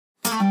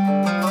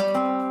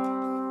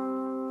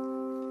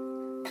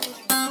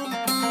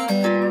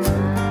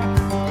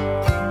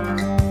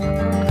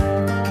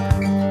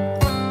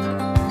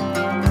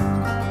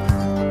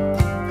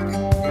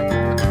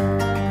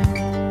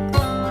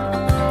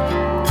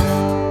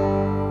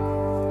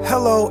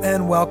Hello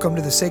and welcome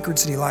to the Sacred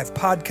City Life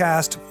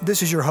podcast.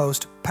 This is your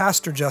host,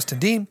 Pastor Justin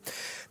Dean.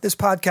 This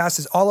podcast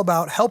is all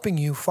about helping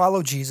you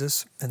follow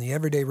Jesus in the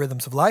everyday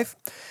rhythms of life.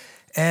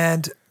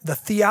 And the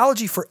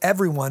Theology for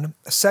Everyone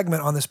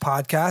segment on this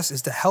podcast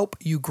is to help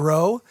you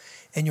grow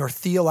in your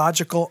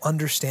theological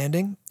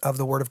understanding of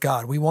the Word of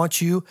God. We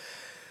want you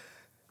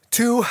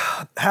to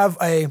have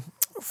a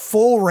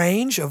full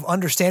range of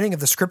understanding of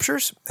the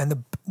Scriptures.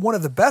 And one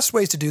of the best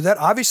ways to do that,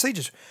 obviously,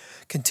 just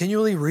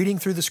continually reading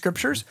through the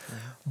Scriptures.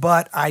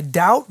 But I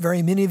doubt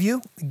very many of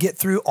you get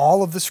through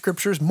all of the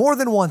Scriptures more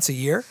than once a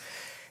year.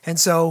 And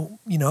so,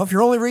 if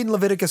you're only reading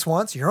Leviticus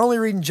once, you're only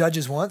reading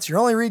Judges once, you're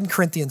only reading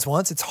Corinthians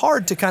once, it's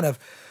hard to kind of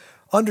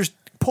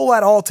pull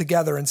that all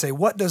together and say,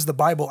 what does the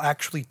Bible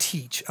actually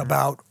teach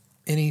about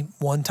any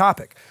one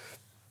topic?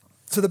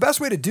 So the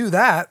best way to do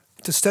that,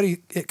 to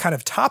study it kind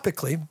of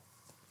topically,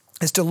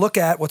 is to look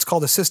at what's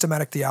called a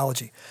systematic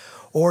theology.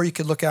 Or you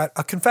could look at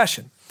a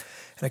confession.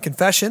 And a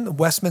confession, the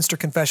Westminster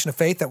Confession of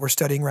Faith that we're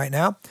studying right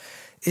now,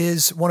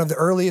 is one of the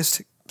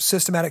earliest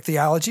systematic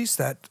theologies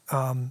that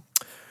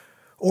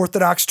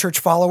Orthodox church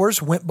followers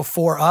went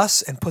before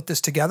us and put this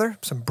together.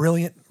 Some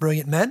brilliant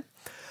men.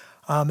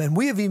 And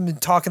we have even been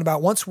talking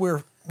about once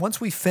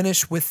we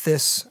finish with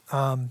this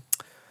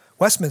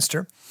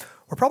Westminster,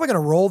 we're probably going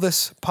to roll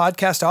this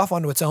podcast off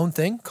onto its own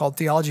thing called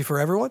Theology for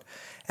Everyone.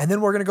 And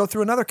then we're going to go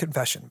through another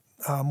confession,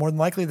 more than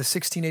likely the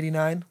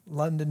 1689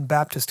 London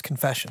Baptist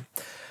Confession.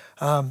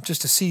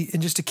 Just to see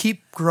and just to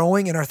keep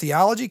growing in our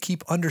theology,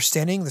 keep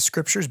understanding the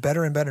Scriptures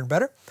better and better and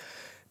better,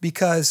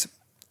 because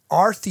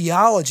our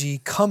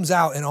theology comes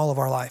out in all of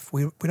our life.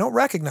 We don't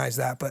recognize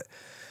that, but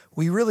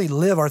we really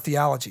live our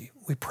theology.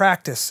 We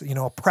practice,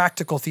 a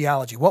practical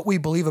theology. What we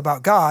believe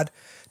about God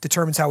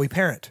determines how we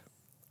parent.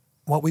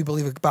 What we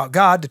believe about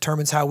God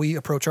determines how we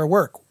approach our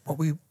work. What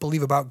we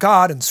believe about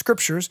God and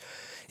Scriptures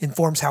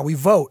informs how we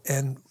vote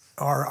and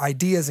our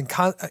ideas and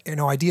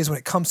ideas when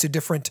it comes to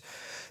different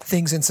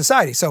things in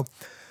society. So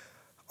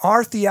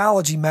our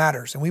theology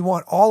matters, and we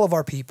want all of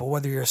our people,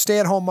 whether you're a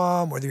stay-at-home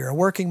mom, whether you're a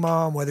working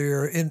mom, whether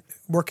you're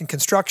working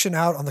construction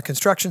out on the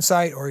construction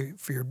site, or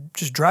if you're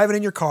just driving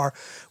in your car,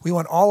 we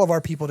want all of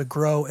our people to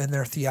grow in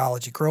their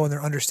theology, grow in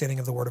their understanding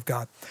of the Word of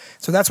God.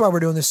 So that's why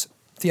we're doing this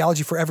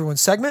Theology for Everyone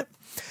segment.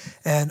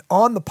 And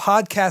on the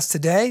podcast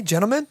today,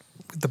 gentlemen,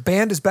 the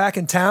band is back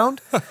in town.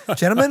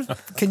 Gentlemen,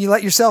 can you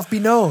let yourself be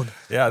known?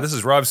 Yeah, this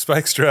is Rob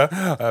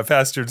Spikestra,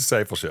 Pastor of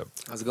Discipleship.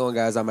 How's it going,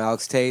 guys? I'm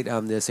Alex Tate.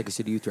 I'm the Sacred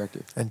City Youth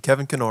Director. And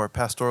Kevin Knorr,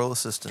 Pastoral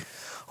Assistant.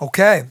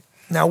 Okay.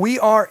 Now we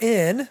are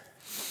in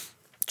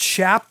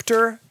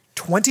chapter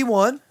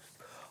 21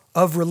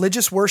 of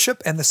Religious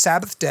Worship and the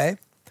Sabbath Day.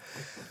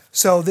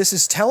 So this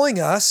is telling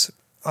us,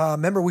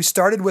 remember we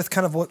started with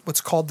kind of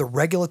what's called the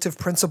regulative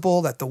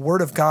principle, that the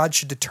Word of God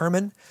should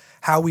determine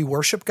how we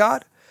worship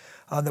God.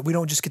 That we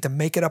don't just get to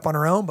make it up on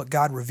our own, but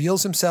God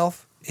reveals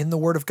himself in the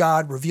Word of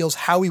God, reveals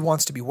how he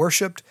wants to be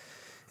worshiped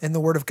in the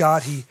Word of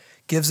God. He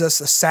gives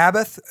us a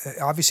Sabbath.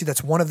 Obviously,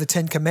 that's one of the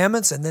 10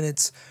 Commandments. And then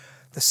it's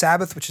the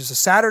Sabbath, which is a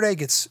Saturday,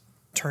 gets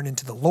turned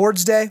into the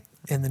Lord's Day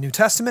in the New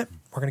Testament.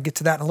 We're going to get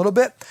to that in a little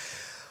bit.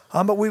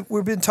 But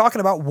we've been talking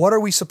about what are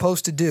we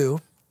supposed to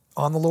do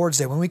on the Lord's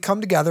Day. When we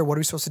come together, what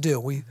are we supposed to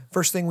do?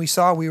 First thing we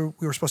saw, we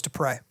were supposed to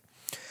pray.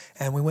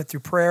 And we went through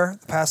prayer,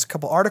 the past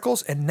couple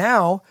articles, and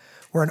now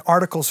we're in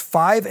Articles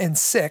 5 and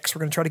 6. We're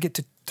going to try to get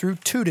through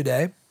 2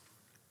 today.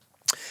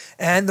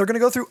 And they're going to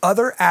go through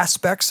other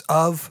aspects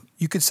of,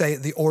 you could say,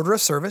 the order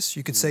of service.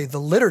 You could say the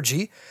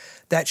liturgy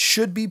that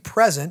should be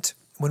present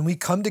when we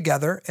come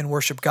together and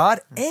worship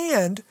God,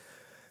 and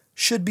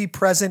should be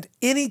present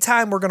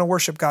anytime we're going to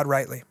worship God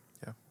rightly.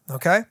 Yeah.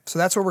 Okay? So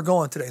that's where we're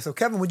going today. So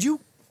Kevin, you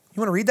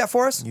want to read that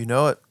for us? You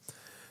know it.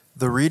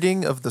 The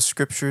reading of the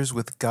Scriptures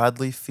with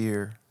godly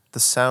fear, the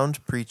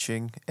sound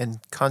preaching and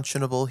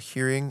conscionable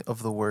hearing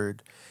of the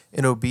word,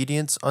 in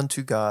obedience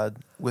unto God,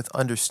 with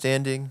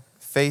understanding,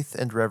 faith,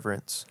 and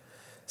reverence,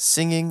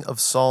 singing of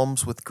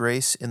psalms with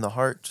grace in the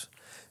heart,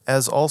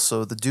 as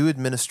also the due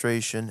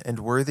administration and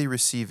worthy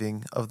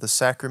receiving of the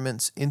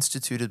sacraments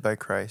instituted by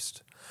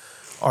Christ,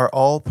 are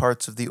all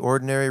parts of the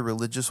ordinary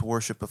religious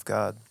worship of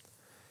God.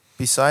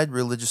 Beside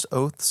religious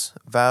oaths,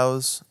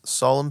 vows,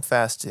 solemn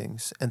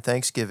fastings, and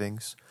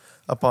thanksgivings,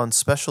 upon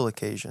special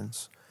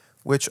occasions,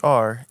 which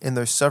are, in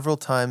their several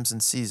times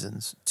and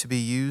seasons, to be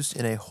used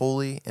in a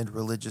holy and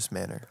religious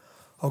manner.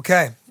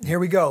 Okay, here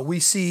we go. We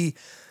see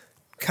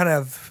kind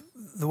of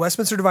the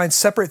Westminster divides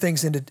separate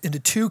things into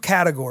 2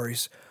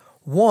 categories.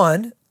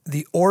 One,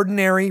 the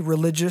ordinary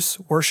religious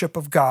worship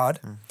of God,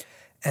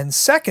 and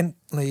second,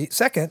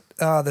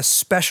 the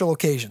special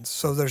occasions.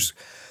 So there's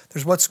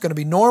what's going to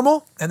be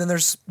normal, and then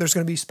there's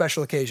going to be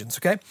special occasions.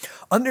 Okay,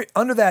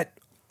 under that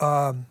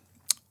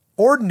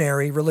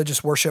ordinary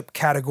religious worship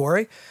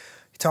category,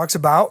 talks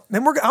about, and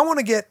I'm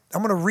going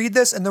to read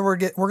this, and then we're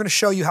going to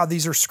show you how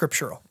these are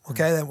scriptural.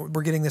 Okay,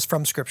 we're getting this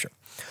from Scripture.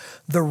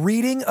 The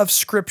reading of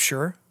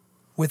Scripture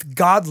with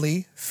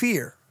godly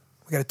fear.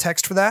 We got a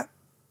text for that.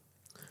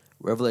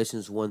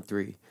 Revelations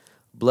 1:3.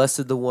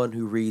 Blessed the one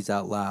who reads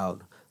out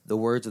loud the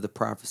words of the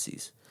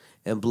prophecies,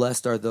 And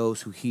blessed are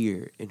those who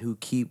hear and who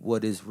keep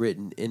what is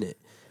written in it,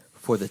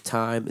 for the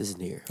time is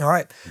near. All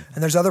right.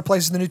 And there's other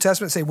places in the New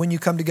Testament that say when you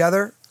come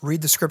together,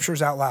 read the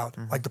scriptures out loud,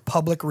 like the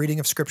public reading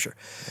of scripture.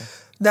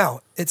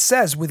 Now, it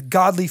says with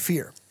godly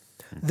fear.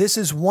 This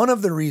is one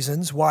of the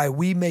reasons why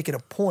we make it a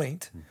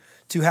point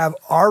to have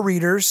our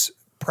readers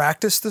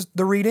practice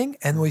the reading,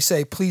 and we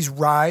say, please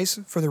rise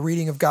for the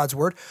reading of God's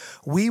word.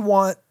 We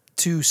want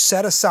to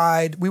set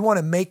aside, we want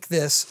to make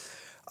this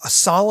a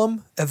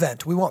solemn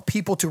event. We want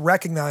people to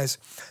recognize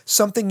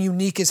something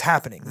unique is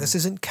happening. This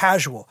isn't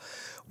casual.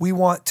 We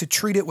want to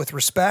treat it with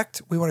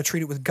respect. We want to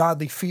treat it with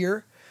godly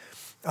fear.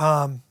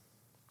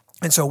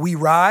 And so we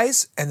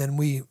rise, and then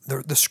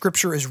the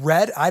scripture is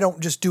read. I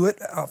don't just do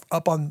it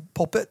up on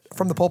pulpit,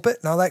 from the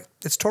pulpit. Now that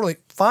it's totally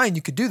fine.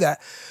 You could do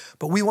that.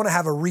 But we want to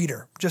have a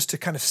reader just to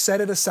kind of set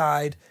it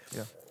aside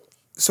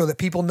so that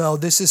people know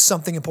this is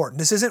something important.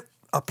 This isn't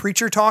a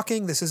preacher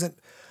talking. This isn't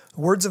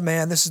words of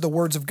man. This is the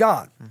words of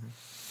God.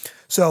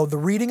 So the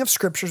reading of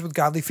scriptures with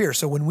godly fear.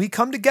 So when we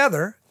come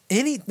together,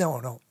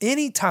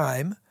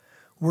 anytime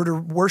we're to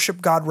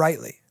worship God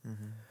rightly,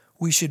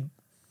 we should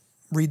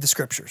read the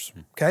scriptures.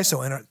 Okay,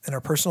 so in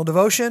our personal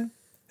devotion,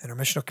 in our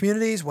missional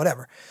communities,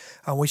 whatever,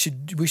 we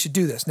should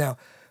do this now.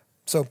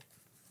 So,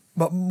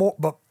 but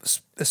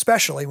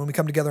especially when we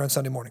come together on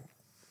Sunday morning,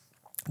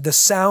 the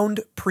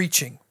sound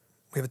preaching.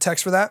 We have a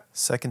text for that.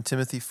 2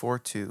 Timothy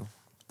 4:2.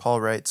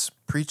 Paul writes,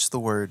 "Preach the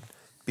word,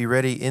 be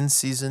ready in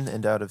season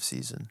and out of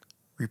season.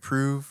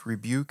 Reprove,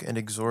 rebuke, and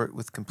exhort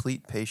with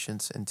complete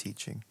patience and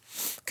teaching."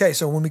 Okay,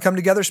 so when we come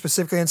together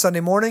specifically on Sunday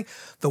morning,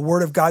 the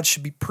word of God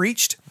should be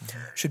preached,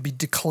 should be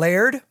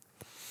declared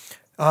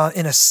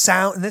in a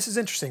sound. And this is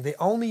interesting. They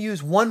only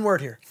use one word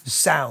here,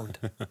 sound.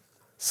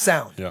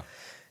 Sound. Yeah.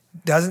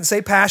 Doesn't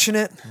say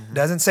passionate,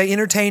 doesn't say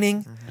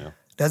entertaining,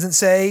 doesn't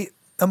say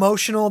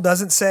emotional,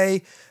 doesn't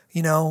say,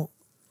 it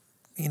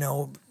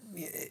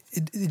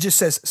just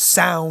says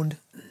sound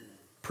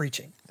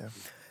preaching. Yeah.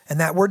 And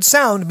that word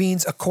sound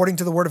means according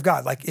to the word of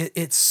God. Like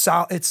it's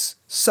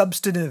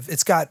substantive.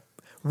 It's got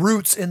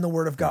roots in the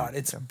word of God.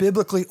 It's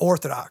biblically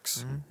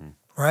orthodox,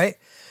 right?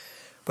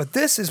 But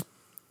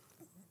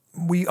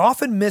we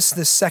often miss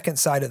this second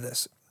side of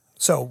this.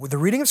 So with the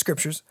reading of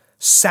scriptures,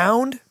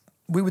 sound,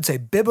 we would say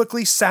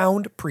biblically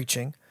sound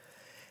preaching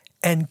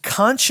and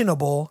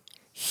conscionable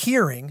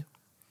hearing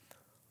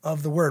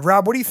of the word.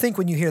 Rob, what do you think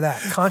when you hear that?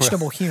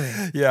 Conscionable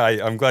hearing. Yeah,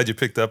 I'm glad you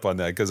picked up on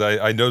that because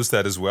I noticed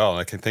that as well. And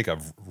I can think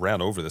I've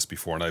ran over this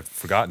before and I've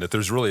forgotten that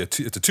there's really it's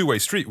a two-way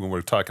street when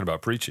we're talking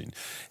about preaching.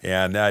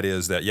 And that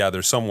is that,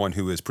 there's someone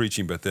who is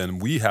preaching, but then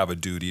we have a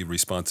duty,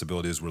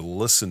 responsibility as we're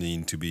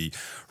listening to be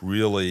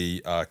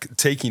really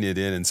taking it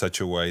in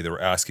such a way that we're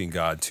asking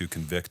God to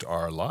convict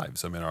our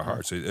lives. Our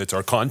hearts. It's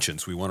our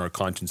conscience. We want our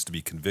conscience to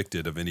be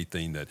convicted of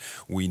anything that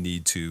we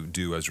need to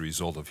do as a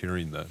result of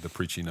hearing the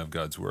preaching of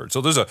God's word.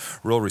 So there's a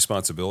real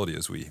responsibility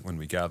when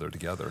we gather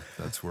together.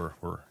 That's where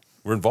we're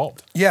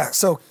involved. Yeah.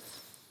 So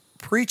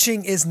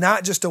preaching is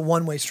not just a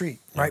one-way street,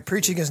 right?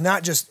 Preaching is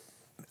not just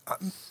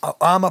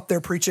I'm up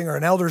there preaching or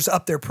an elder's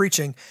up there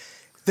preaching.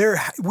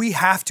 We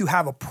have to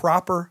have a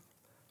proper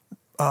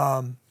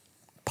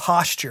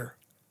posture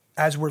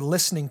as we're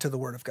listening to the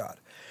word of God.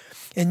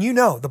 And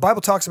the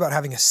Bible talks about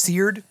having a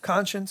seared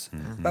conscience.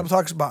 The Bible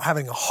talks about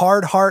having a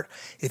hard heart.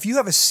 If you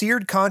have a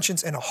seared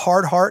conscience and a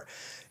hard heart,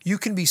 you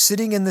can be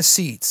sitting in the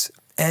seats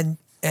and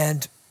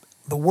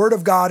the word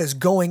of God is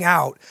going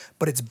out,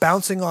 but it's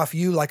bouncing off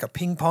you like a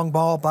ping pong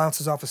ball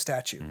bounces off a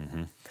statue.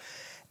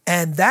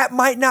 And that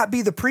might not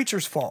be the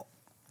preacher's fault.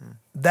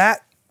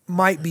 That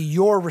might be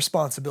your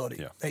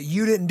responsibility, that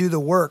you didn't do the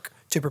work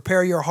to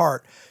prepare your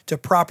heart to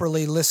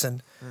properly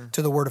listen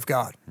to the word of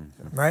God,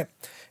 right?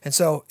 And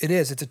so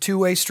it's a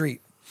two-way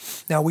street.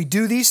 Now we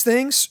do these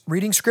things,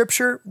 reading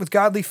scripture with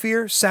godly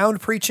fear,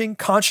 sound preaching,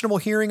 conscionable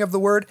hearing of the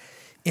word,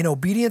 in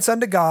obedience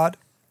unto God,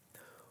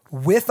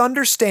 with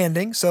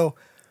understanding. So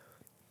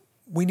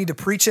we need to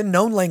preach in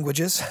known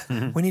languages.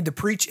 We need to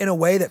preach in a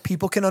way that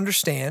people can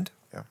understand.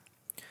 Yeah.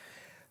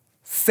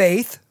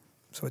 Faith.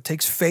 So it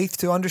takes faith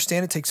to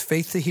understand. It takes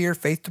faith to hear,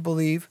 faith to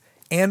believe,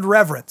 and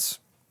reverence.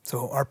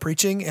 So our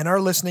preaching and our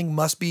listening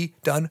must be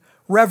done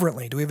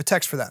reverently. Do we have a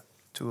text for that?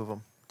 2 of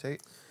them.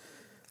 Tate?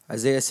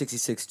 Isaiah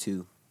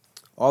 66:2.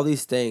 All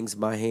these things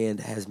my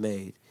hand has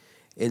made,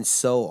 and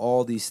so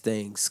all these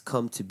things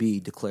come to be,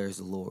 declares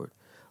the Lord.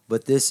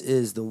 But this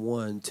is the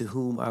one to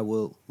whom I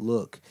will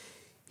look,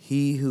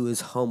 he who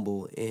is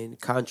humble and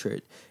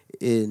contrite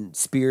in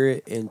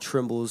spirit and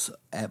trembles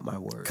at my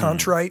word.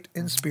 Contrite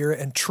in spirit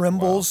and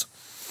trembles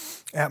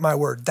at my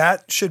word.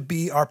 That should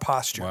be our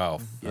posture. Wow,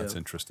 that's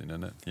interesting,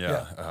 isn't it?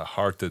 Yeah, a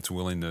heart that's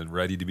willing and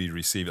ready to be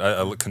received.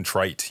 I look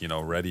contrite,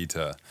 ready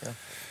to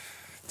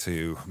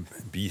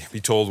be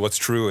told what's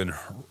true and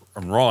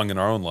wrong in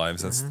our own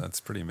lives. That's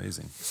pretty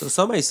amazing. So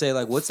somebody say,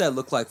 what's that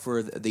look like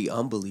for the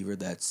unbeliever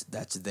that's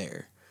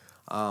there?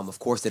 Of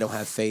course, they don't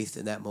have faith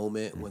in that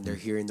moment when they're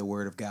hearing the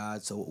word of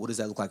God. So what does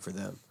that look like for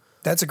them?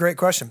 That's a great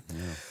question.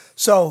 Yeah.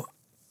 So,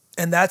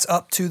 and that's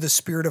up to the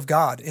Spirit of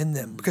God in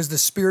them, because the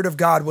Spirit of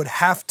God would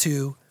have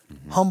to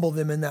humble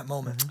them in that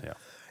moment. Yeah.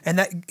 And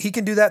that he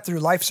can do that through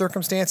life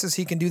circumstances.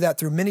 He can do that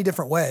through many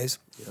different ways,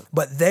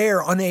 but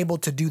they're unable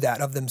to do that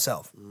of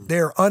themselves.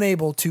 They're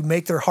unable to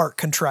make their heart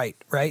contrite,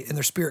 right? And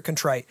their spirit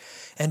contrite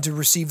and to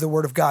receive the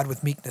word of God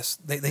with meekness.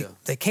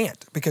 They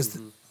can't because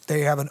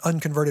they have an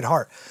unconverted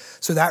heart.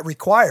 So that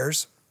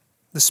requires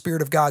the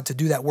Spirit of God to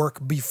do that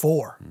work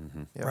before,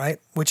 right?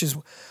 Which is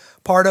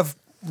part of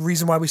the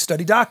reason why we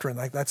study doctrine.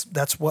 Like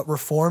that's what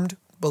Reformed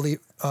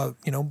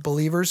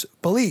believers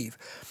believe.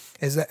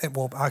 Is that,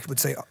 well, I would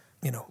say,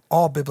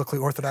 all biblically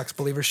orthodox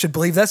believers should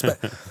believe this,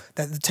 but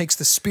that it takes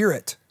the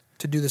Spirit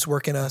to do this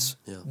work in us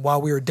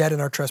while we were dead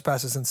in our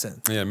trespasses and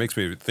sin. Yeah, it makes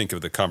me think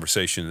of the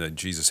conversation that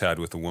Jesus had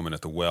with the woman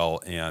at the well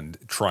and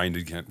trying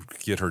to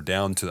get her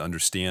down to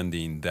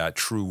understanding that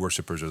true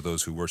worshipers are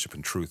those who worship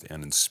in truth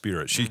and in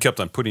spirit. She kept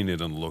on putting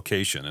it on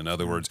location. In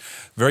other words,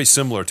 very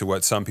similar to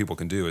what some people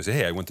can do is,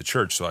 hey, I went to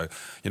church, so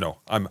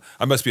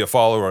I must be a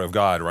follower of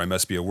God or I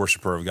must be a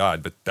worshiper of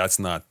God, but that's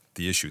not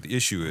the issue. The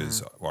issue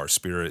is our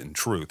spirit and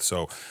truth.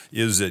 So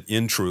is it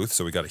in truth?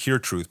 So we got to hear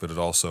truth, but it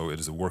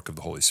is a work of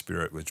the Holy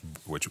Spirit,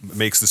 which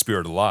makes the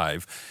Spirit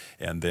alive,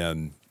 and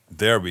then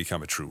there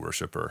become a true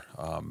worshiper.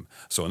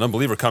 So an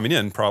unbeliever coming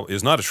in probably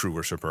is not a true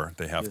worshiper.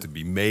 They have to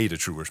be made a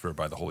true worshiper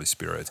by the Holy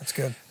Spirit. That's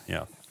good.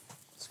 Yeah.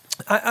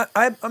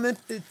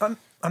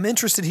 I'm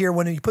interested here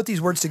when you put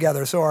these words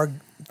together. So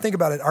think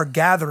about it. Our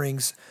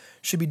gatherings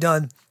should be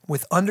done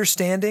with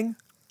understanding,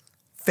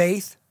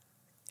 faith,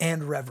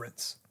 and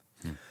reverence.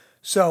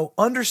 So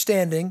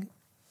understanding,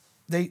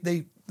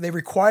 they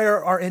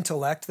require our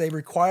intellect, they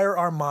require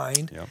our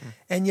mind,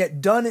 and yet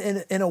done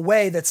in a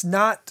way that's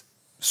not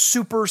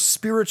super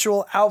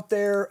spiritual out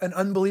there. An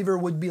unbeliever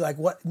would be like,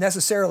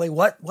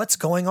 what's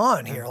going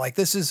on here? Like,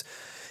 this is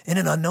in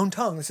an unknown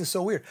tongue. This is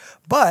so weird.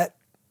 But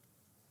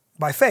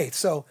by faith.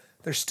 So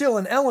there's still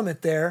an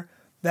element there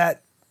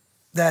that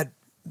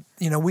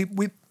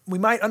we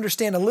might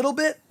understand a little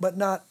bit, but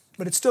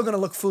it's still going to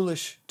look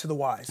foolish to the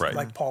wise,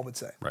 like Paul would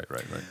say. Right.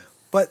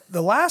 But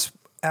the last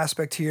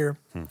aspect here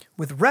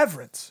with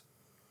reverence.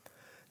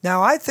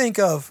 Now, I think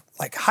of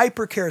like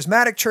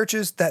hyper-charismatic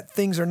churches that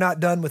things are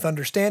not done with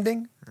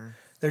understanding.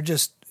 They're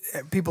just,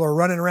 people are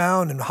running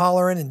around and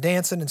hollering and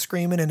dancing and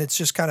screaming, and it's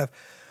just kind of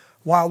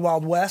wild,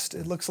 wild west,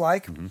 it looks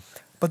like.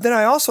 But then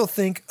I also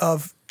think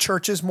of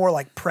churches more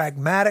like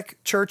pragmatic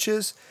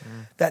churches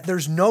that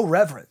there's no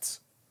reverence.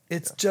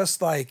 It's just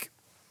like,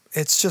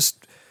 it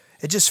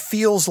just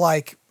feels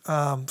like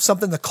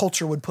something the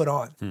culture would put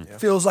on. It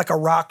feels like a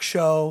rock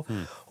show,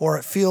 or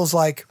it feels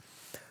like,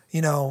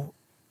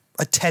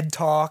 a TED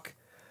Talk,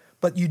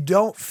 but you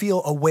don't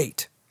feel a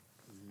weight.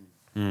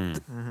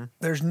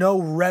 There's no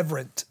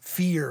reverent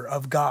fear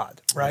of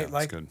God, right? Yeah,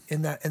 like good.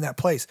 in that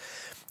place.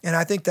 And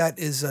I think that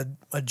is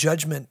a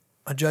judgment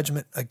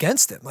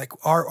against it. Like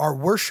our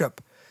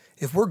worship,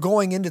 if we're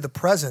going into the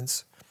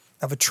presence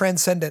of a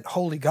transcendent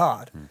holy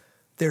God,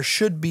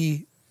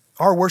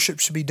 our worship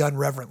should be done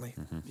reverently,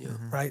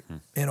 right?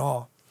 In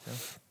awe.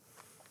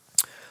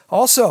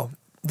 Also,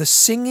 the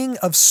singing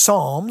of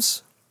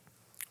psalms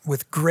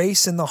with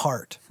grace in the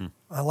heart.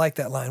 I like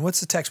that line.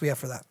 What's the text we have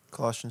for that?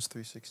 Colossians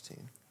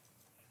 3:16.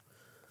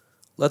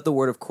 Let the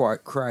word of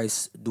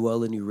Christ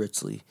dwell in you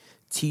richly,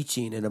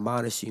 teaching and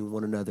admonishing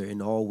one another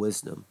in all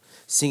wisdom,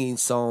 singing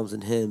psalms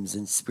and hymns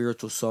and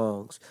spiritual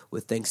songs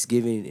with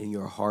thanksgiving in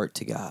your heart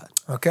to God.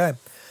 Okay.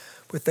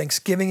 With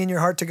thanksgiving in your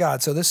heart to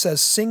God. So this says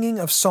singing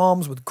of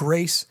psalms with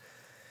grace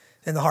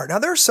in the heart. Now,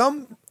 there are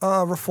some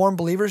Reformed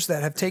believers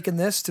that have taken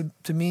this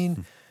to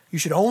mean you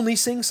should only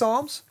sing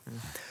psalms.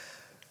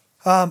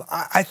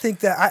 I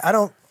think that I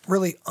don't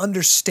really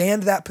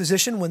understand that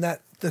position when the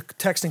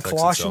text in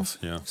Colossians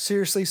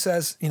seriously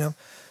says,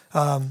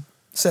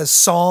 says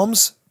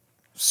psalms,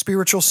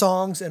 spiritual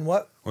songs, and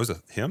what? What was it?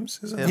 Hymns?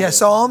 Is it? Yeah,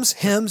 psalms,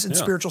 hymns, and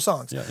spiritual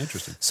songs. Yeah,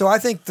 interesting. So I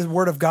think the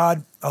Word of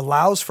God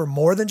allows for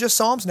more than just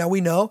psalms. Now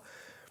we know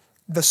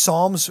the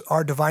psalms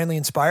are divinely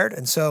inspired,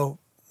 and so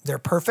they're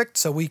perfect.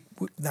 So we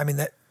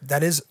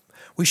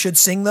should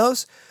sing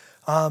those.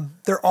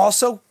 They're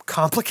also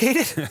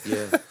complicated.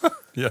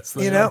 Yes,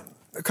 they are.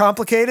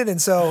 Complicated.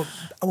 And so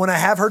when I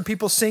have heard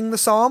people sing the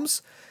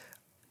psalms,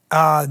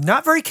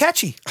 not very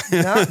catchy,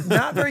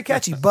 not very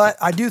catchy. But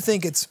I do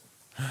think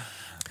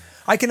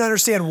I can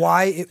understand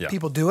why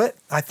people do it.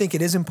 I think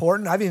it is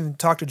important. I've even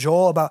talked to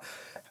Joel about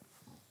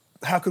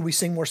how could we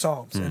sing more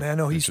psalms, and I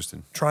know he's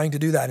trying to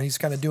do that, and he's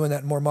kind of doing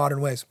that in more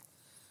modern ways.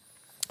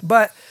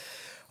 But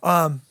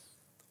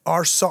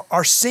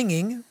our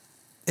singing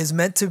is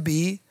meant to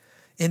be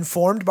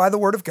informed by the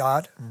Word of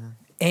God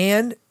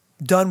and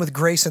done with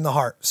grace in the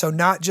heart. So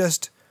not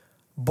just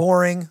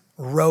boring,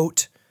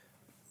 rote,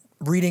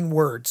 reading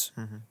words,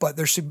 but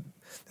there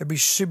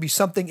should be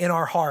something in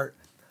our heart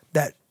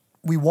that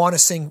we want to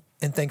sing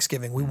in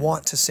thanksgiving. We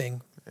want to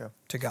sing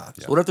to God.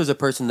 So what if there's a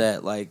person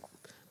that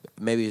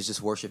maybe is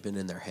just worshiping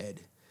in their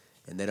head,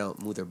 and they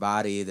don't move their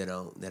body, they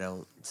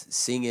don't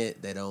sing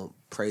it, they don't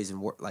praise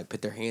and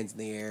put their hands in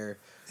the air.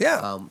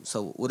 Yeah.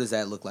 So what does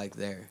that look like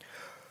there?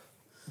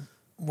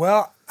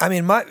 Well, I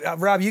mean,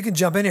 Rob, you can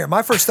jump in here.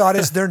 My first thought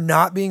is they're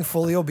not being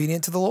fully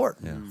obedient to the Lord.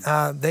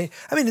 Yeah.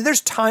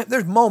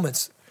 There's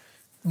moments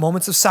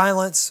of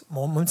silence,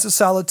 moments of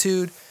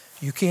solitude.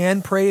 You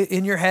can pray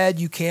in your head.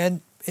 You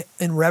can,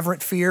 in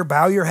reverent fear,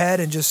 bow your head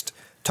and just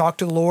talk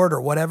to the Lord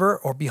or whatever,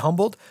 or be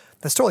humbled.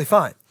 That's totally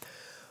fine.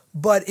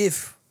 But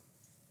if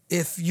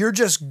you're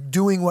just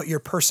doing what your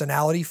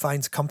personality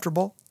finds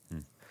comfortable,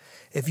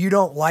 if you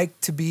don't like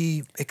to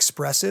be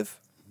expressive,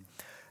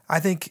 I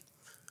think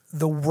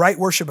the right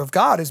worship of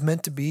God is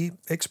meant to be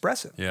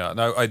expressive. Yeah.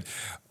 Now,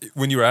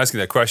 when you were asking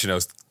that question, I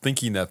was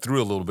thinking that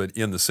through a little bit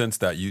in the sense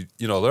that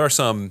there are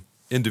some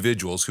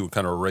individuals who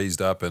kind of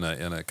raised up in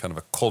a kind of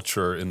a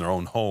culture in their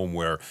own home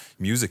where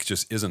music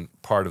just isn't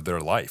part of their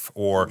life,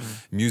 or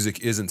music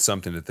isn't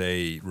something that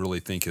they really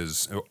think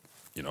is,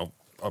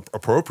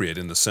 appropriate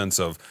in the sense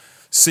of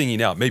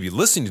singing out, maybe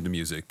listening to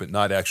music, but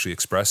not actually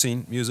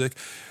expressing music.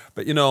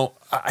 But,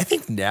 I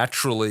think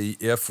naturally,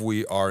 if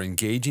we are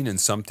engaging in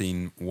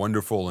something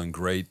wonderful and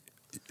great,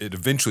 it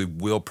eventually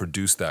will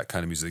produce that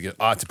kind of music. It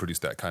ought to produce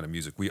that kind of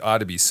music. We ought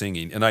to be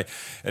singing. And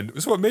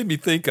so what made me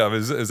think of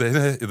is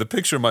the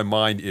picture in my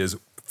mind is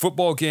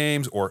football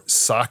games or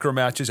soccer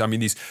matches. I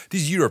mean,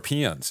 these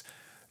Europeans,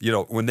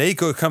 when they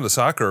come to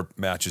soccer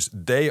matches,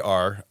 they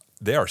are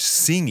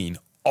singing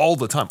all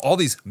the time. All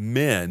these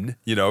men,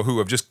 who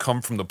have just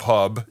come from the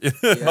pub,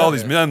 all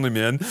these manly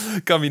men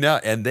coming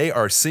out, and they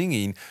are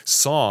singing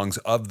songs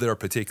of their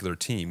particular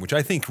team, which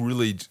I think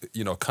really,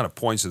 kind of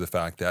points to the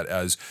fact that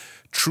as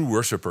true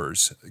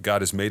worshipers,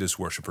 God has made us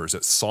worshipers,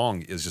 that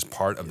song is just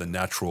part of the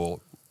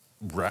natural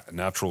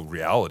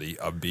reality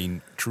of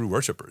being true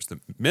worshipers.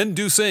 The men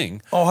do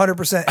sing. Oh,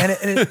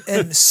 100%.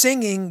 And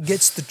singing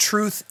gets the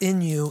truth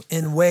in you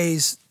in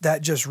ways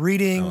that just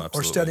reading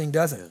or studying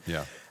doesn't.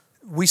 Yeah.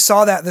 We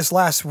saw that this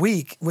last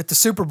week with the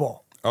Super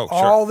Bowl. Oh, sure.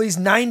 All these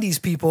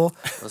 90s people,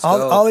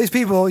 all these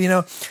people,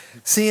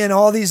 seeing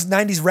all these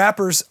 90s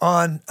rappers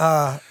on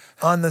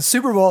the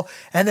Super Bowl,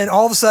 and then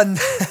all of a sudden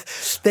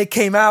they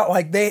came out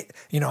like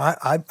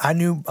I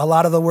knew a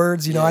lot of the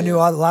words, I knew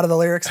a lot of the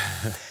lyrics,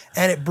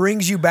 and it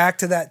brings you back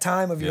to that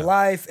time of your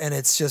life, and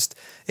it's just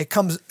it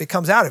comes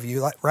out of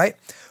you, right?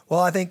 Well,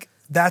 I think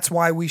that's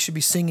why we should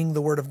be singing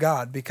the Word of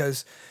God,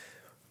 because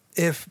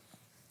if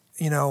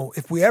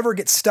we ever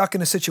get stuck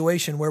in a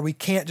situation where we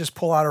can't just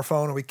pull out our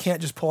phone or we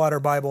can't just pull out our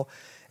Bible,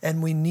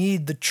 and we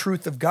need the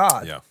truth of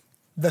God,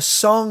 the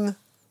sung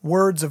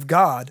words of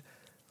God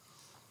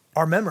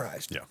are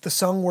memorized. Yeah. The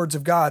sung words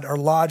of God are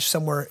lodged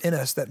somewhere in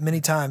us that many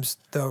times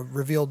the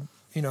revealed,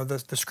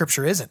 the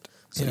scripture isn't.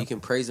 So you can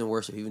praise and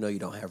worship even though you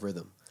don't have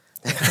rhythm.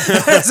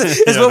 That's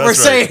what we're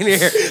saying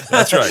here.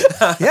 That's right.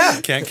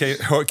 Yeah. Can't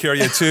carry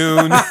a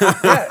tune.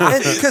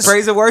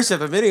 Praise and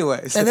worship in many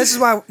ways. And this is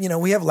why,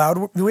 we have loud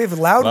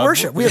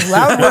worship. We have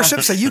loud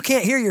worship, so you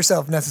can't hear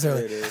yourself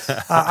necessarily.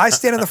 I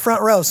stand in the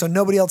front row, so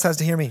nobody else has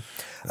to hear me.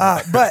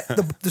 But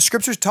the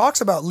scriptures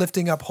talks about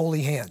lifting up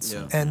holy hands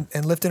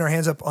and lifting our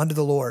hands up unto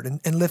the Lord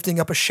and lifting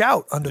up a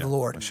shout unto the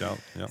Lord. A shout.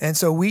 Yeah. And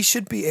so we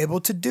should be able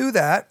to do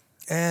that.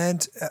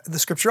 And the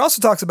scripture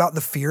also talks about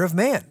the fear of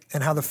man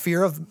and how the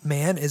fear of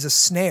man is a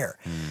snare.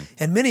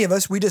 And many of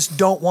us, we just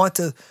don't want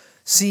to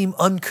seem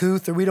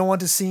uncouth, or we don't want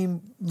to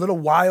seem a little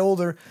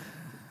wild or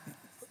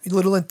a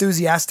little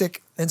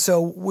enthusiastic. And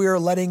so we're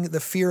letting the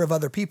fear of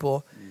other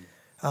people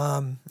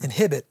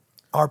inhibit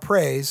our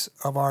praise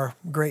of our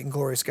great and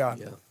glorious God.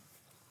 Yeah.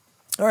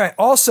 All right.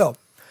 Also,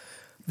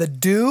 the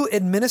due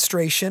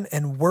administration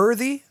and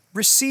worthy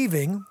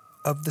receiving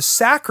of the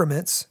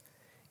sacraments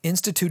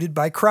instituted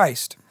by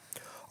Christ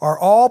are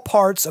all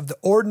parts of the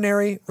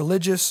ordinary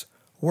religious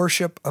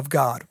worship of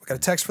God. We got a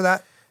text for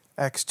that?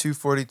 Acts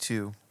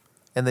 2:42.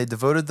 And they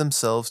devoted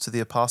themselves to the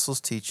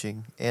apostles'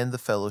 teaching and the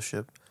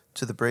fellowship,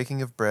 to the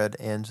breaking of bread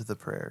and to the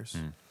prayers.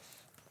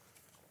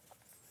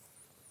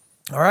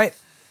 All right.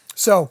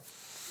 So,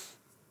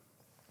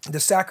 the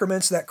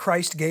sacraments that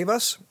Christ gave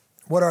us,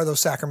 what are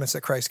those sacraments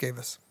that Christ gave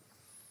us?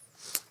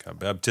 Got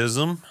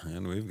baptism,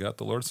 and we've got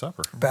the Lord's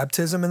Supper.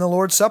 Baptism and the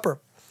Lord's Supper.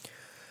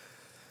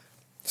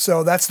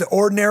 So that's the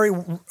ordinary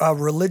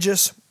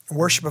religious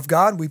worship of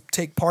God. We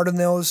take part in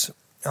those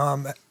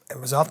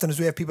as often as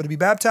we have people to be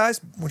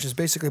baptized, which is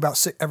basically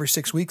about every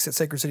 6 weeks at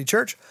Sacred City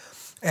Church.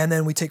 And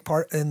then we take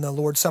part in the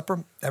Lord's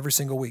Supper every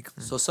single week.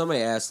 So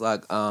somebody asked,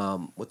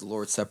 with the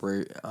Lord's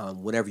Supper,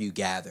 whenever you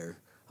gather,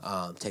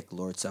 take the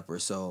Lord's Supper.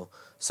 So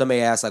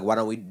somebody asked, why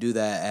don't we do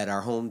that at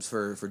our homes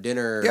for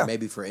dinner, or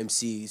maybe for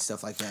MC,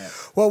 stuff like that?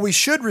 Well, we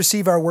should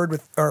receive our word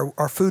with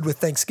our food with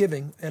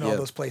thanksgiving in all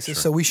those places.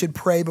 Sure. So we should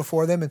pray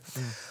before them.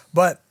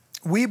 But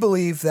we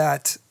believe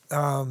that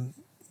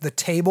the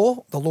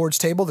table, the Lord's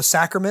table, the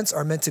sacraments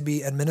are meant to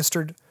be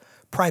administered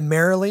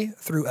primarily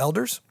through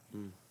elders.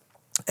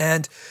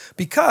 And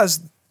because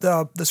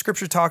the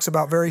scripture talks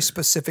about very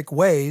specific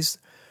ways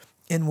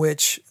in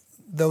which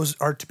those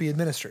are to be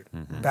administered.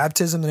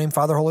 Baptism, in the name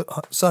Father,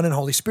 Son, and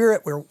Holy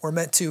Spirit. We're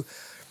meant to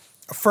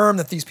affirm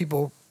that these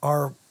people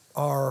are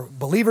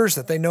believers,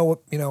 that they know,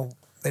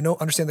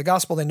 understand the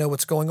gospel, they know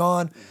what's going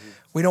on.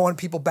 We don't want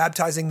people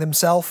baptizing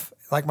themselves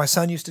like my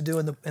son used to do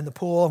in the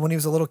pool when he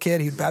was a little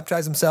kid. He'd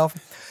baptize himself,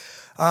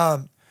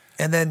 and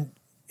then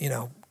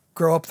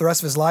grow up the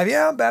rest of his life.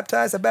 Yeah, I'm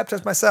baptized. I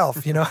baptized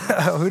myself.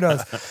 Who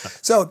knows?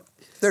 So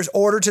there's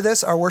order to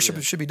this. Our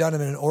worship should be done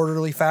in an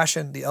orderly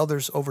fashion. The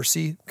elders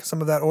oversee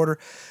some of that order,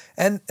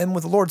 and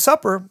with the Lord's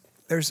Supper,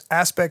 there's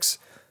aspects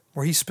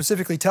where he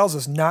specifically tells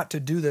us not to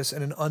do this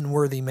in an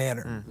unworthy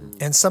manner.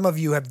 And some of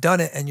you have done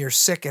it and you're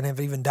sick and have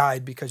even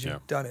died because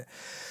you've done it.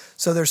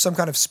 So there's some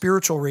kind of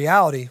spiritual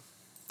reality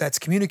that's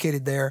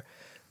communicated there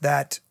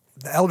that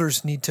the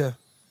elders need to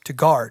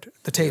guard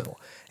the table.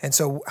 And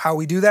so how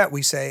we do that,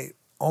 we say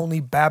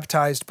only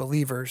baptized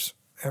believers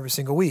every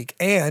single week.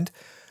 And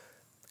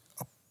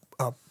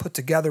put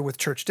together with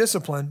church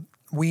discipline,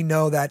 we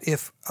know that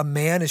if a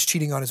man is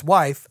cheating on his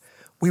wife,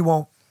 we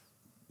won't,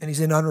 and he's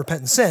in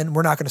unrepentant sin,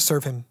 we're not going to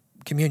serve him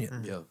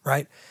communion,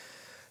 right?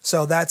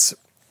 So that's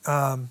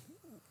a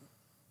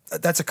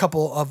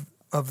couple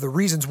of the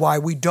reasons why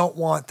we don't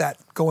want that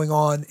going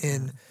on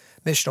in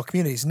missional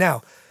communities.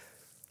 Now,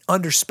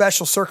 under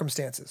special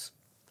circumstances,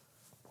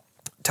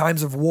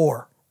 times of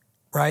war,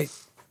 right?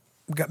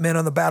 We've got men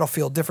on the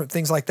battlefield, different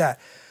things like that.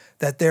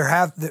 That they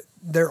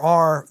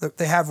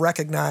have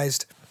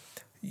recognized,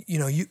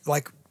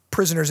 like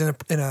prisoners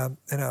in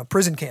a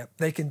prison camp.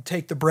 They can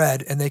take the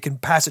bread and they can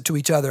pass it to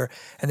each other,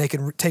 and they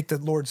can take the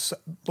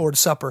Lord's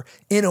Supper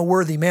in a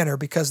worthy manner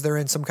because they're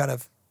in some kind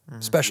of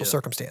special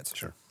circumstance.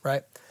 Sure.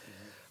 Right.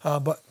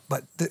 But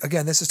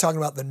again, this is talking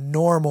about the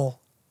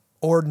normal,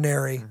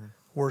 ordinary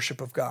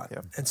worship of God,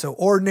 and so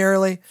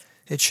ordinarily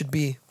it should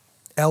be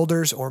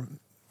elders or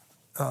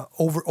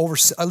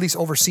at least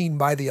overseen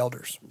by the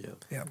elders.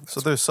 Yeah. So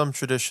there's some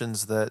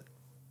traditions that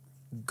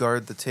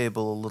guard the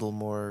table a little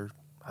more,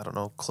 I don't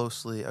know,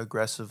 closely,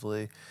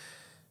 aggressively,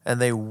 and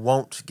they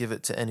won't give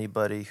it to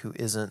anybody who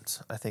isn't,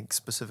 I think,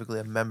 specifically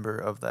a member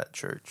of that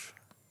church.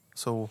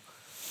 So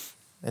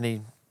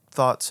any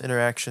thoughts,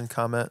 interaction,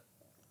 comment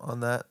on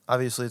that?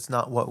 Obviously, it's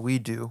not what we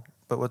do,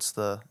 but what's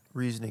the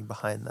reasoning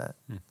behind that?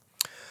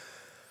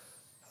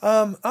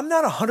 I'm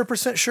not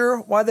 100% sure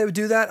why they would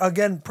do that.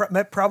 Again,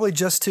 probably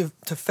just to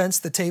fence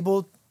the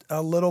table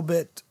a little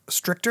bit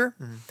stricter.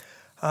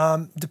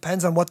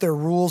 Depends on what their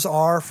rules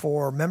are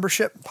for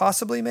membership,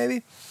 possibly,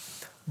 maybe.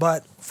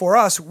 But for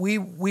us, we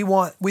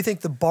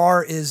think the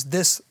bar is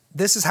this.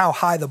 This is how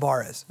high the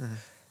bar is.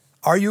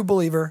 Are you a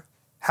believer?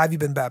 Have you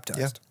been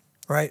baptized?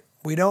 Right?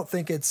 We don't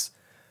think it's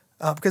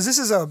because this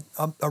is a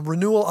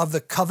renewal of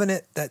the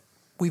covenant that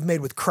we've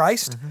made with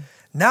Christ.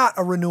 Not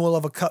a renewal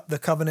of the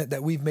covenant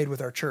that we've made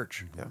with our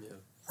church,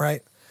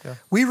 right?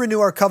 We renew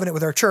our covenant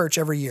with our church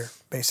every year,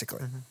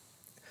 basically.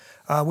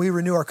 We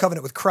renew our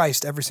covenant with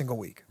Christ every single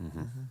week.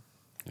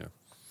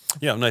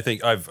 Yeah, and I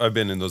think I've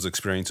been in those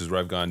experiences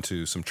where I've gone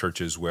to some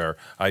churches where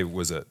I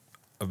was a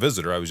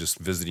visitor. I was just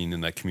visiting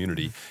in that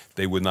community.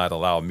 They would not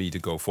allow me to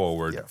go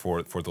forward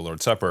for the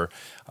Lord's Supper.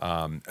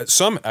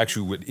 Some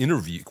actually would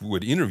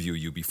interview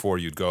you before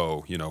you'd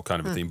go, kind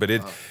of a thing. But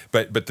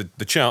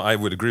the challenge, I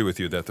would agree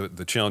with you that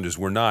the challenges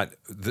were not.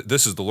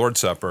 This is the Lord's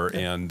Supper,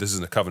 and this is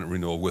a covenant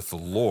renewal with the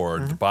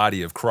Lord, the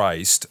body of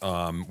Christ.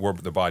 We're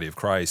the body of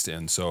Christ,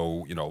 and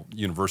so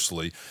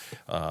universally,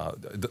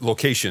 the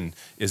location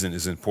isn't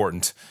as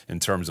important in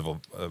terms of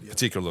a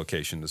particular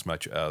location as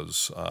much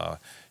as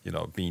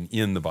being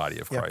in the body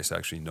of Christ,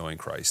 actually knowing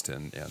Christ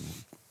and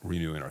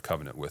renewing our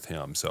covenant with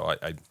Him. So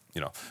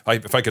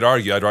if I could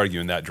argue, I'd argue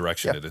in that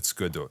direction that it's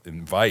good to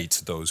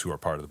invite those who are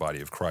part of the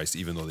body of Christ,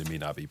 even though they may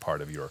not be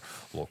part of your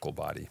local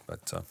body.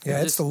 But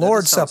it's the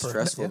Lord's Supper.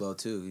 Stressful though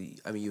too.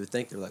 I mean, you would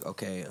think they're like,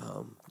 okay,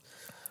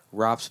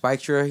 Rob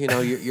Spectra,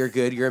 you're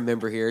good. You're a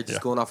member here.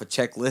 Just going off a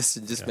checklist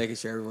and just making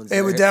sure everyone's.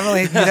 It would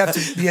definitely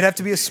you'd have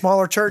to be a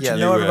smaller church and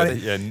know everybody.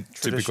 Yeah,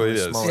 typically it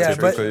is.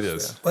 Typically it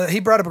is. Well,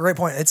 he brought up a great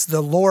point. It's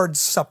the Lord's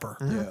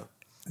Supper.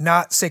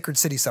 Not Sacred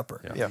City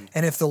Supper.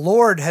 And if the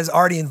Lord has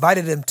already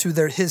invited him to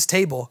his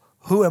table,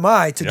 who am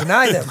I to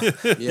deny them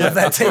of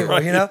that table?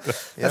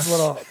 That's a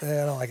little.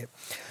 I don't like it.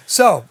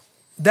 So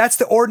that's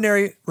the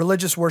ordinary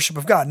religious worship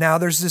of God. Now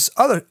there's this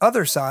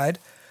other side,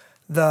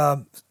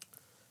 the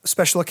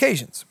special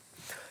occasions.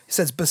 He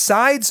says,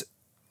 besides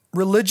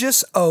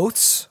religious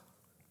oaths,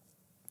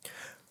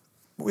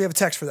 we have a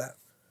text for that.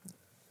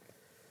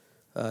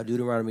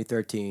 Deuteronomy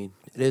 13.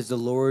 It is the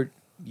Lord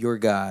your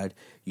God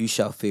you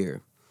shall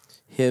fear.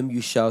 Him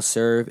you shall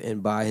serve,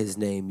 and by his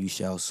name you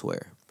shall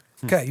swear.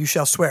 Okay, you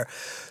shall swear.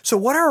 So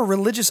what are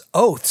religious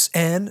oaths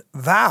and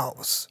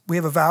vows? We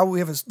have a vow.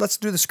 Let's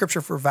do the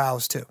scripture for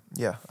vows too.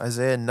 Yeah,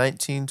 Isaiah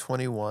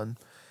 19:21.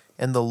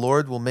 And the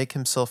Lord will make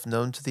himself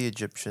known to the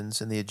Egyptians,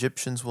 and the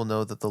Egyptians will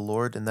know the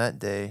Lord in that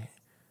day,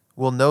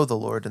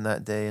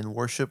 and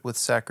worship with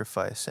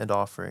sacrifice and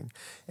offering,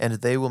 and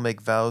they will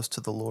make vows to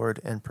the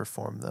Lord and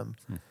perform them.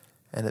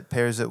 And it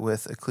pairs it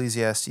with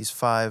Ecclesiastes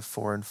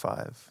 5:4 and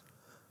 5,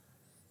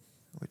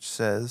 which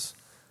says,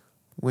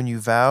 when you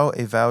vow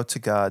a vow to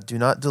God, do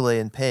not delay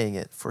in paying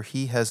it, for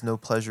he has no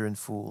pleasure in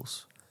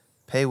fools.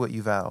 Pay what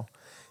you vow.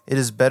 It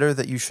is better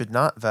that you should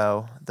not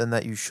vow than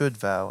that you should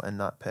vow and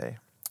not pay.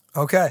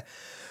 Okay.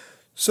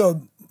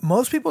 So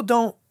most people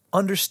don't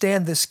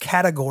understand this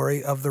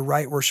category of the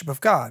right worship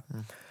of God,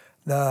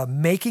 the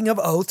making of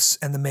oaths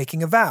and the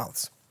making of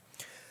vows.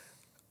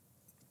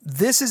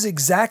 This is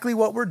exactly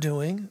what we're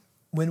doing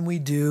when we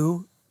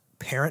do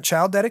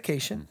parent-child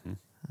dedication.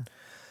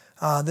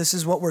 This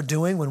is what we're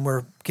doing when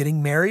we're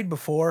getting married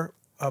before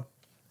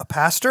a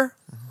pastor,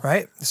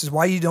 right? This is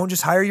why you don't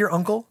just hire your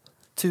uncle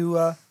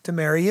to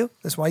marry you.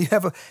 That's why you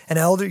have an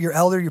elder,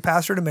 your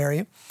pastor to marry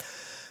you,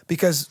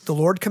 because the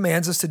Lord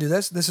commands us to do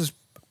this. This is,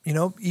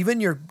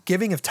 even your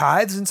giving of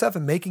tithes and stuff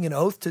and making an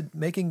oath to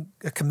making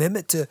a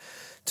commitment to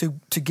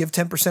give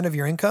 10% of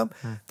your income.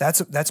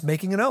 That's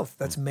making an oath.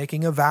 That's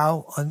making a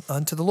vow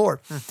unto the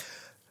Lord.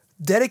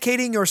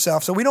 Dedicating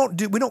yourself. So we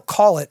don't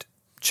call it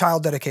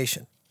child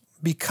dedication,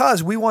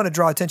 because we want to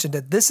draw attention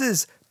that this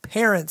is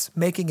parents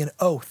making an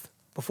oath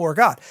before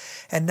God.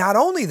 And not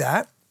only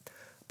that,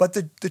 but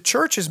the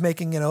church is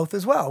making an oath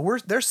as well.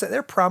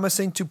 They're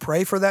promising to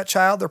pray for that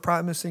child. They're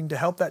promising to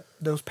help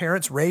those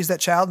parents raise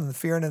that child in the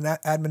fear and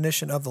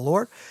admonition of the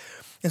Lord.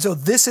 And so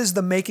this is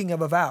the making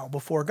of a vow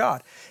before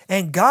God.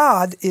 And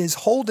God is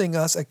holding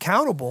us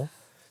accountable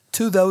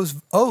to those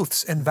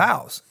oaths and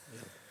vows.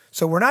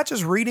 So we're not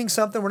just reading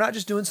something. We're not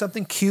just doing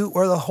something cute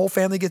where the whole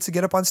family gets to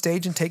get up on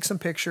stage and take some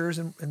pictures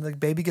and the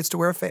baby gets to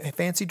wear a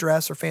fancy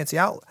dress or fancy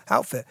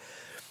outfit.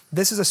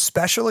 This is a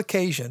special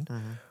occasion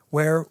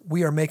where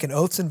we are making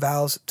oaths and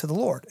vows to the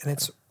Lord, and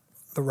it's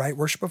the right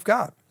worship of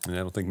God. And I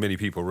don't think many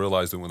people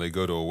realize that when they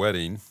go to a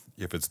wedding,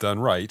 if it's done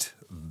right,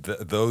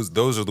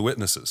 those are the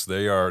witnesses.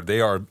 They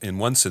are in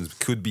one sense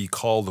could be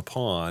called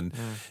upon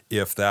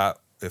if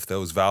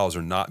those vows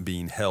are not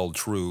being held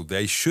true.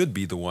 They should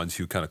be the ones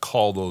who kind of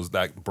call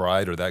that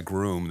bride or that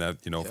groom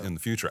in the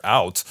future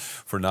out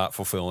for not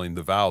fulfilling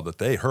the vow that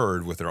they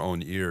heard with their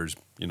own ears.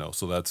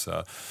 So that's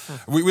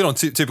we don't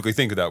typically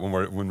think of that when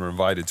we're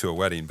invited to a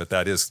wedding, but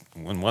that is,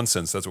 in one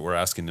sense, that's what we're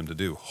asking them to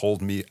do.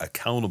 Hold me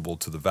accountable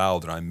to the vow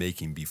that I'm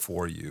making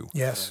before you.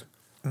 Yes.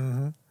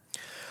 Mm-hmm.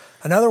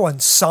 Another one,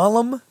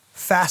 solemn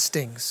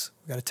fastings.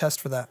 We got a text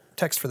for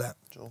that.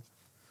 Joel.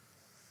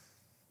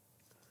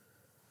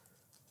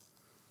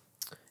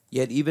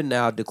 Yet even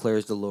now,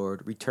 declares the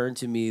Lord, return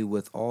to me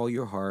with all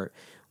your heart,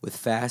 with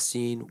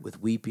fasting,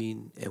 with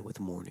weeping, and with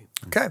mourning.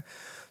 Okay.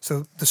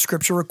 So the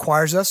scripture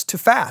requires us to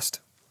fast.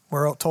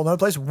 We're told in another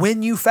place,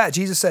 when you fast.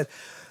 Jesus said,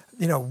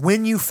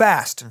 when you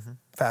fast,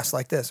 fast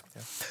like this.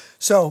 Yeah.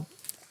 So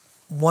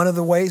one of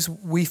the ways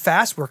we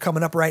fast, we're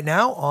coming up right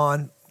now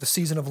on the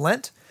season of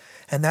Lent.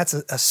 And that's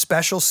a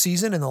special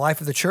season in the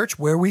life of the church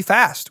where we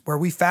fast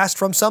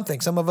from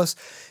something. Some of us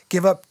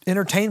give up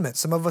entertainment.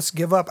 Some of us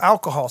give up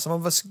alcohol. Some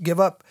of us give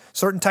up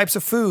certain types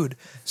of food,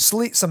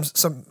 sleep,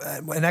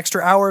 an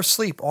extra hour of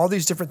sleep, all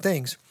these different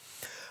things.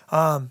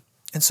 And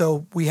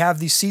so we have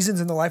these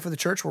seasons in the life of the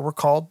church where we're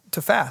called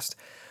to fast.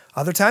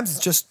 Other times it's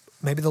just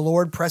maybe the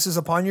Lord presses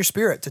upon your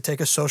spirit to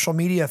take a social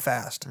media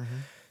fast,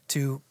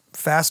 to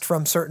fast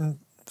from certain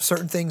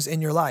things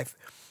in your life.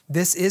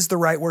 This is the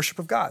right worship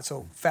of God.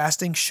 So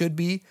fasting should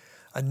be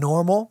a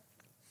normal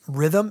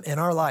rhythm in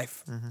our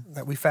life,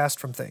 that we fast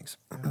from things.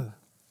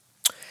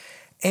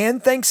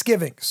 And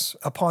thanksgivings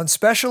upon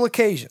special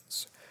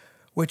occasions,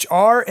 which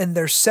are in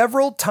their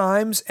several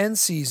times and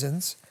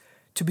seasons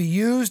to be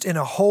used in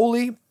a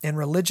holy and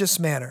religious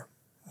manner.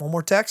 One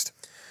more text.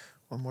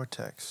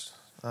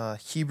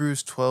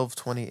 Hebrews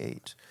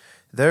 12:28.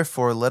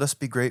 Therefore, let us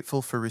be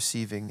grateful for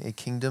receiving a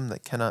kingdom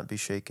that cannot be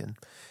shaken.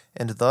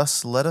 And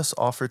thus let us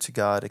offer to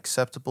God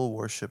acceptable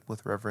worship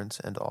with reverence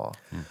and awe.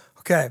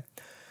 Okay.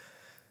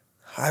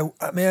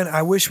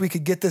 I wish we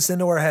could get this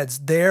into our heads.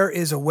 There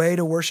is a way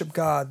to worship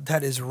God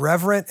that is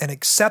reverent and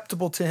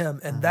acceptable to Him.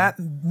 And that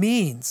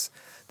means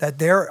that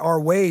there are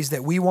ways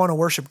that we want to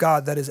worship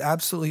God that is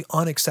absolutely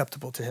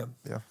unacceptable to Him.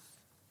 Yeah.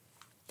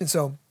 And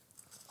so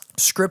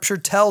Scripture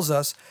tells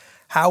us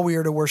how we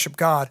are to worship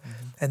God.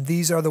 And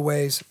these are the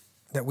ways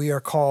that we are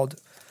called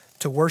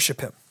to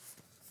worship Him.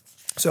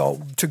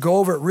 So to go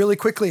over it really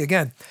quickly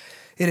again,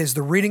 it is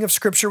the reading of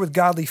Scripture with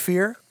godly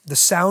fear, the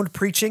sound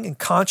preaching and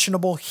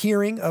conscionable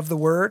hearing of the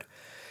Word.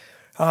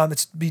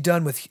 It's to be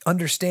done with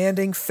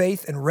understanding,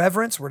 faith, and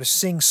reverence. We're to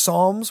sing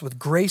psalms with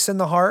grace in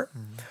the heart.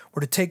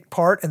 We're to take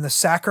part in the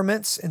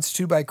sacraments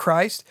instituted by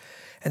Christ.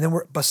 And then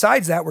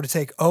besides that, we're to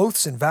take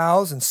oaths and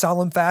vows and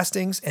solemn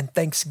fastings and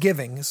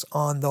thanksgivings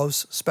on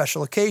those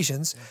special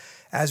occasions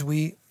as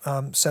we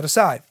set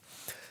aside.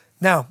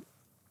 Now,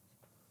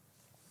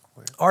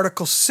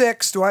 Article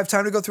 6. Do I have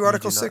time to go through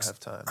Article 6? Have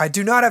time. I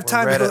do not have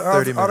time to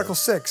go through Article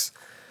 6.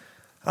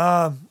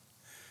 Now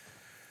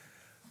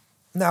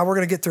we're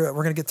going to get through it.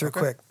 We're going to get through it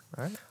quick.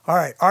 All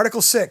right.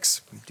 Article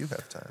 6. We do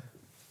have time.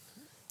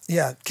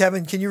 Yeah.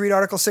 Kevin, can you read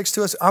Article 6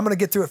 to us? I'm going to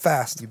get through it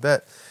fast. You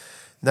bet.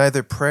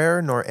 Neither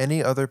prayer nor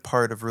any other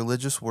part of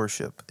religious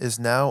worship is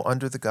now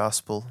under the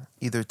gospel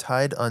either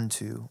tied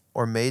unto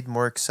or made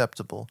more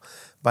acceptable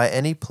by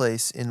any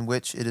place in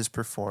which it is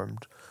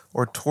performed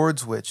or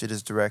towards which it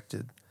is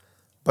directed.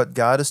 But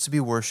God is to be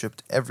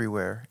worshipped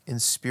everywhere in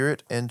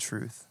spirit and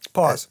truth.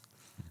 Pause.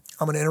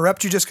 I'm going to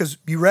interrupt you just because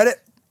you read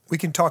it. We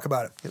can talk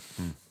about it. Yep.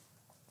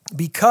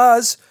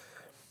 Because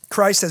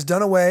Christ has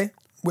done away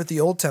with the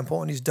old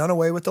temple and he's done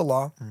away with the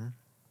law.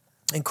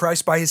 And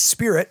Christ, by his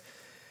Spirit,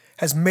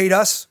 has made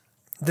us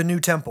the new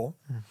temple.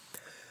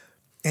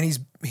 And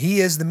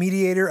he is the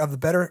mediator of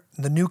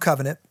the new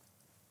covenant.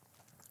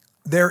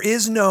 There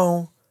is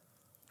no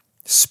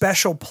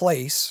special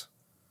place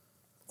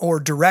or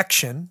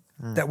direction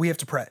that we have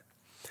to pray.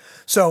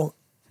 So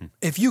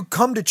if you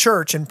come to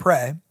church and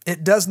pray,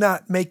 it does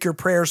not make your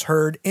prayers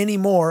heard any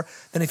more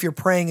than if you're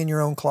praying in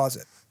your own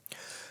closet.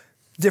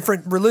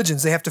 Different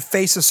religions, they have to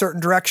face a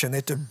certain direction. They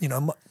have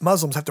to,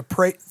 Muslims have to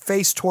pray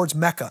face towards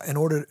Mecca in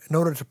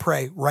order to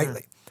pray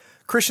rightly.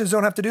 Christians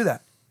don't have to do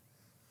that.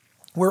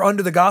 We're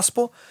under the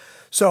gospel,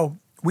 so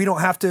we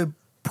don't have to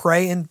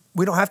pray and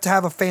we don't have to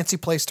have a fancy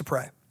place to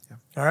pray.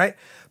 All right?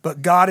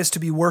 But God is to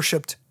be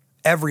worshiped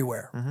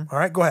everywhere. All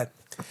right? Go ahead.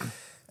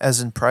 As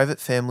in private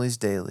families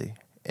daily,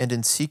 and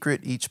in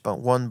secret each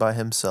one by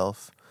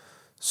himself,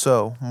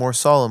 so more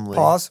solemnly.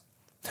 Pause.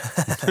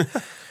 All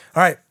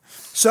right.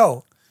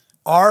 So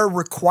our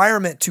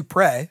requirement to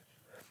pray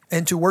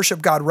and to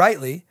worship God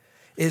rightly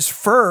is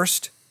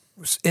first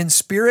in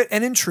spirit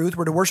and in truth.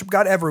 We're to worship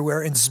God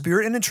everywhere in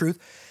spirit and in truth.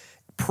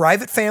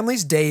 Private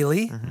families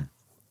daily.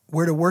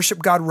 We're to worship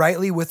God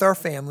rightly with our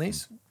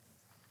families,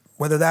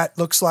 whether that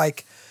looks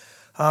like,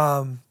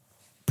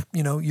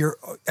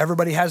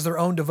 everybody has their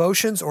own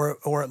devotions,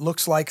 or it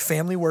looks like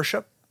family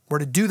worship. We're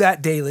to do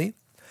that daily,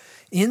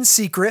 in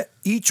secret,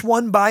 each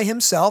one by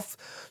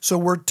himself. So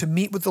we're to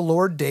meet with the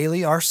Lord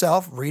daily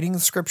ourselves, reading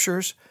the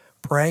scriptures,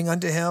 praying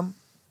unto him,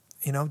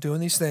 doing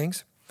these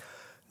things.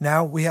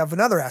 Now we have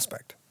another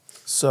aspect.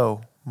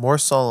 So, more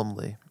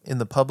solemnly, in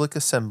the public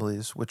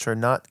assemblies, which are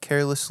not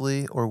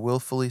carelessly or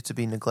willfully to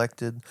be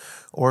neglected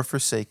or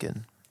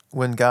forsaken,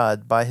 when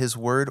God, by his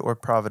word or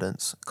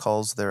providence,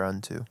 calls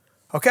thereunto.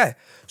 Okay,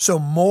 so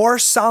more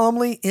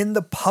solemnly in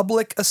the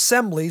public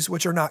assemblies,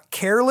 which are not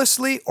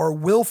carelessly or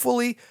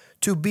willfully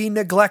to be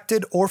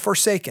neglected or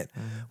forsaken,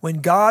 when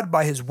God,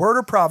 by his word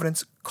or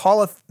providence,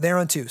 calleth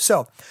thereunto.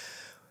 So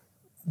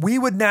we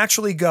would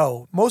naturally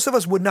go, most of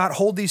us would not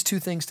hold these two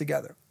things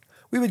together.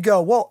 We would go,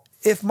 well,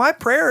 if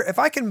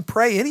I can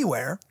pray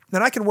anywhere,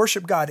 then I can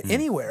worship God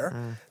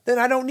anywhere, then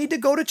I don't need to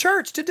go to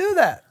church to do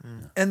that.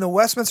 And the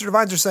Westminster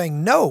Divines are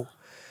saying, no.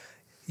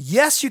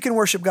 Yes, you can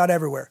worship God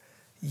everywhere.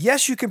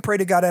 Yes, you can pray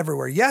to God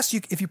everywhere. Yes,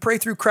 if you pray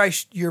through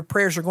Christ, your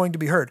prayers are going to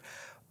be heard.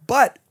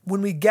 But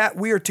when we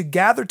are to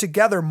gather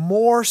together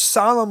more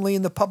solemnly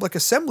in the public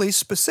assemblies,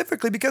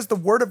 specifically because the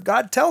Word of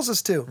God tells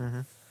us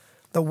to.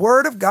 The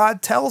Word of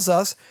God tells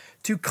us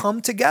to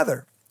come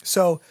together.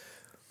 So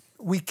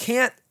we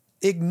can't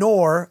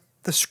ignore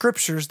the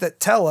scriptures that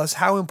tell us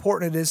how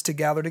important it is to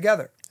gather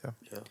together.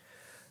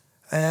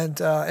 And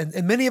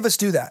many of us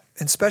do that.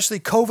 And especially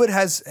COVID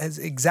has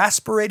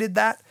exasperated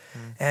that.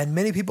 And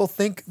many people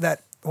think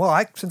that,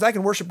 since I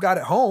can worship God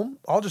at home,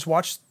 I'll just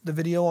watch the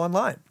video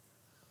online.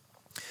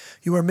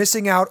 You are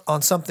missing out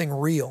on something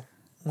real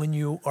when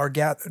you are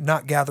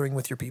not gathering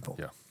with your people.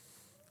 Yeah.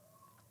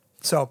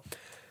 So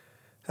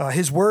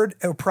his word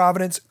or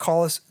providence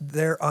call us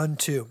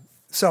thereunto.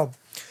 So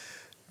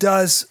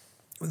does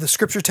the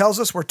scripture tells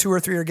us where 2 or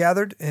 3 are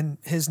gathered in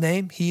his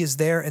name, he is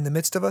there in the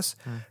midst of us.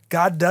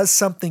 God does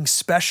something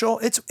special.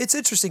 It's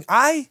interesting.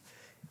 I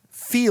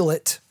feel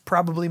it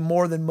probably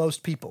more than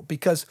most people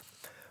because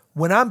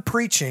when I'm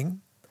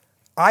preaching,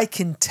 I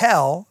can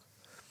tell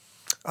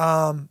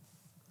when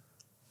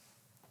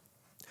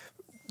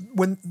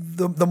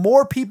the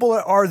more people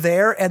are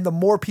there and the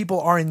more people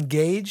are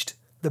engaged,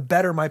 the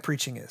better my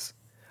preaching is.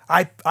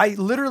 I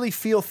literally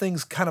feel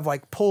things kind of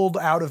like pulled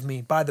out of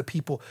me by the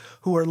people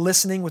who are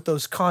listening with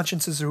those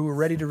consciences who are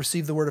ready to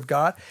receive the word of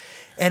God.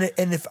 And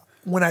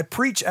when I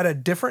preach at a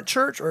different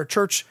church or a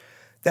church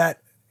that,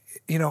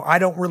 I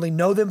don't really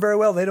know them very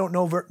well, they don't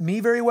know me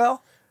very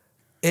well,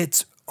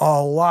 it's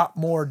a lot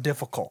more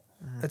difficult.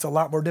 It's a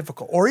lot more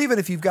difficult. Or even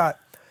if you've got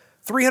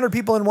 300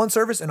 people in one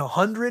service and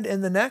 100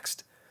 in the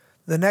next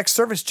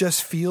service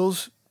just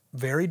feels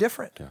very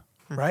different,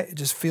 right? It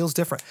just feels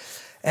different.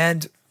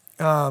 And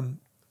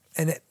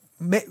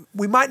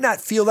we might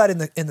not feel that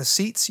in the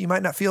seats. You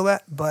might not feel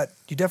that, but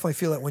you definitely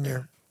feel it when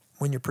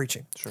you're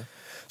preaching. Sure.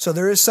 So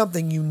there is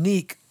something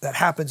unique that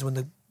happens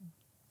when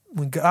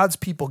God's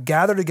people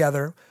gather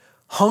together,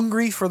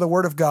 hungry for the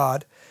Word of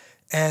God,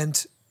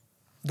 and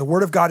the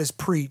Word of God is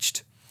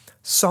preached.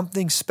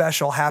 Something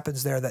special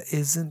happens there that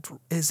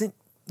isn't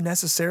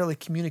necessarily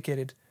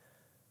communicated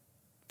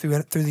through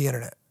the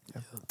internet.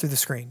 Through the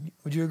screen.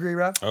 Would you agree,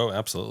 Rob? Oh,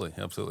 absolutely.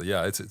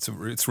 Yeah,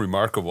 it's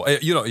remarkable.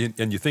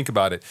 And you think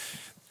about it,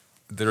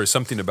 there is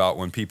something about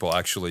when people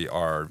actually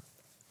are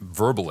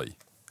verbally,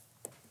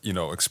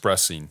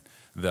 expressing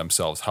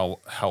themselves,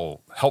 how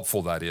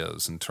helpful that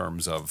is in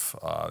terms of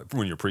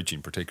when you're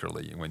preaching,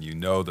 particularly when you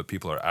know that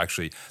people are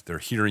they're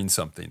hearing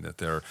something, that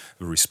they're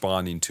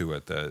responding to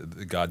it,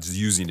 that God's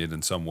using it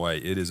in some way.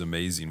 It is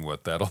amazing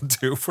what that'll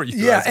do for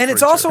you. Yeah, and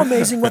it's also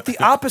amazing what the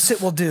opposite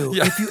will do.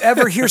 If you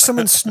ever hear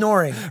someone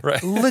snoring,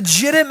 right.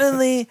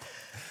 Legitimately,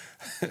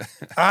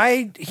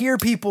 I hear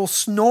people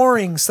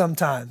snoring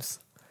sometimes.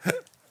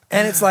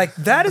 And it's like,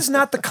 that is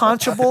not the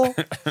conscionable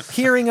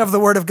hearing of the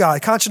word of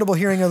God. Conscionable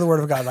hearing of the word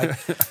of God. Like,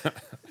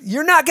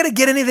 you're not going to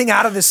get anything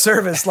out of this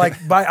service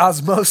like by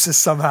osmosis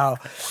somehow.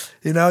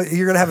 You know,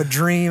 you're going to have a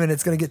dream and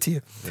it's going to get to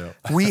you. Yeah.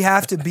 We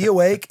have to be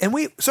awake. And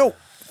so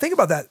think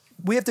about that.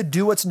 We have to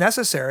do what's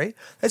necessary.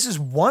 This is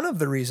one of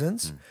the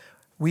reasons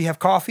we have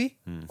coffee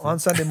on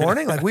Sunday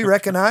morning. Like, we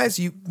recognize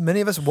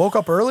many of us woke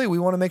up early. We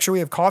want to make sure we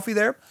have coffee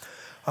there.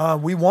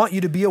 We want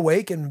you to be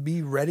awake and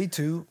be ready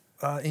to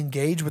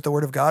engage with the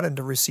word of God and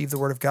to receive the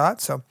word of God.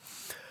 So,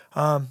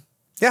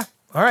 yeah.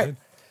 All right.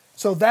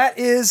 So that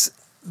is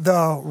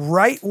the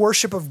right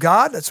worship of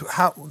God. That's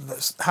how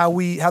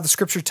the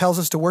scripture tells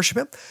us to worship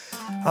him.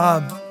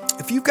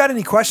 If you've got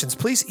any questions,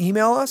 please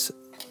email us,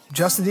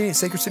 Justin Dini at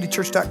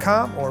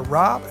sacredcitychurch.com or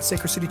Rob at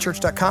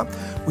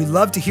sacredcitychurch.com. We'd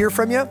love to hear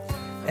from you,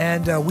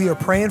 and we are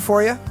praying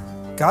for you.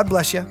 God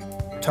bless you.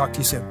 Talk to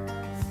you soon.